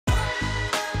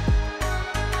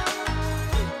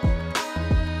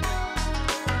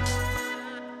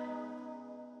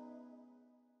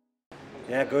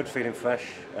Yeah, good, feeling fresh,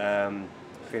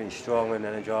 feeling strong and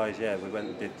energised. Yeah, we went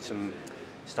and did some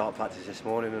start practice this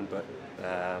morning, but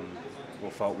all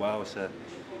felt well, so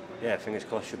yeah, fingers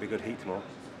crossed, should be good heat tomorrow.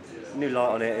 New light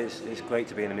on it, it's great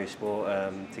to be in a new sport,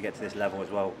 to get to this level as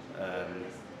well,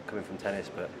 coming from tennis,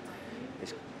 but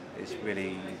it's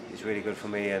really good for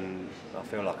me, and I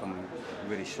feel like I'm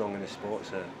really strong in this sport,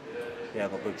 so yeah,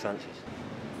 I've got good chances.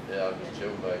 Yeah, I'm just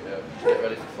chilled, mate, yeah. Just get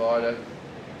ready for Friday.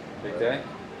 Big day?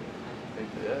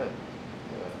 Yeah.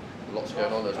 Lots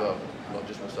going on as well, not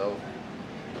just myself.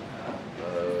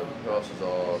 Who else is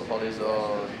on? Holly's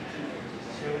on,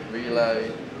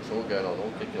 relay, it's all going on,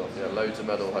 all kicking off. Yeah, loads of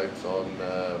medal hopes on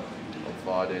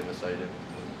Friday in the stadium.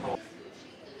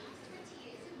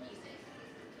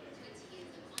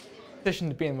 Position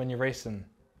to be in when you're racing.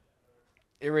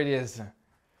 It really is.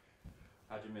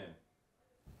 How do you mean?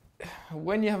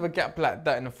 When you have a gap like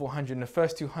that in the 400, in the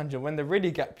first 200, when they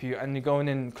really gap you and you're going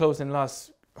in closing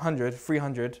last 100,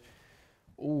 300,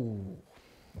 ooh.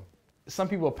 Some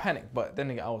people panic, but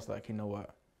then I was like, you know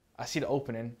what? I see the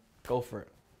opening, go for it.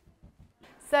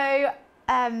 So,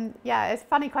 yeah, it's a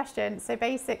funny question. So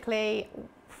basically,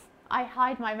 I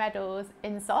hide my medals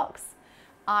in socks.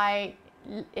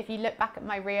 If you look back at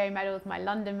my Rio medals, my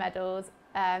London medals,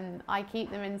 I keep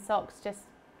them in socks just,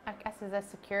 I guess, as a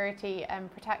security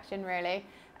and protection, really.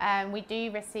 We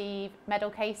do receive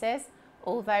medal cases,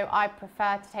 although I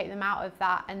prefer to take them out of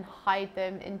that and hide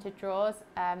them into drawers,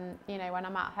 you know, when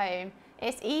I'm at home.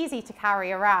 It's easy to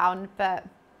carry around, but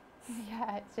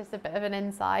yeah, it's just a bit of an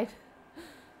inside.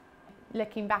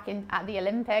 Looking back at the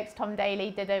Olympics, Tom Daley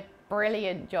did a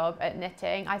brilliant job at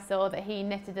knitting. I saw that he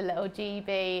knitted a little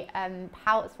GB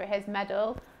pouch for his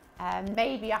medal.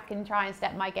 Maybe I can try and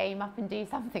step my game up and do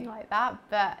something like that,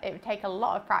 but it would take a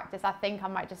lot of practice. I think I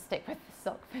might just stick with the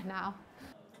sock for now.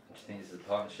 Do you think this is a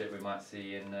partnership we might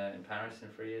see in Paris in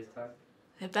 3 years' time?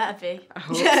 It better be. I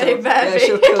hope Yeah, so. it better be.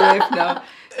 She'll kill Liv now.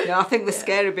 No, I think the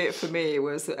scary bit for me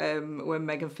was when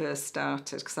Megan first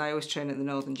started, because I always train at the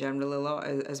Northern General a lot,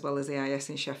 as well as the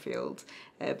IS in Sheffield,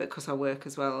 but because I work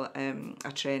as well, I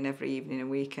train every evening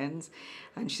and weekends.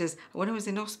 And she says, when I was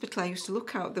in hospital, I used to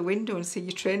look out the window and see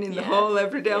you training in the hall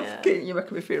every day. I'm thinking, you're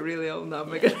making me feel really old now,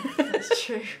 Megan. That's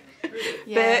true.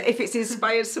 But if it's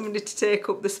inspired somebody to take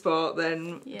up the sport,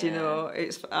 then, you know,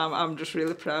 I'm just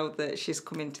really proud that she's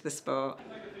come into the sport.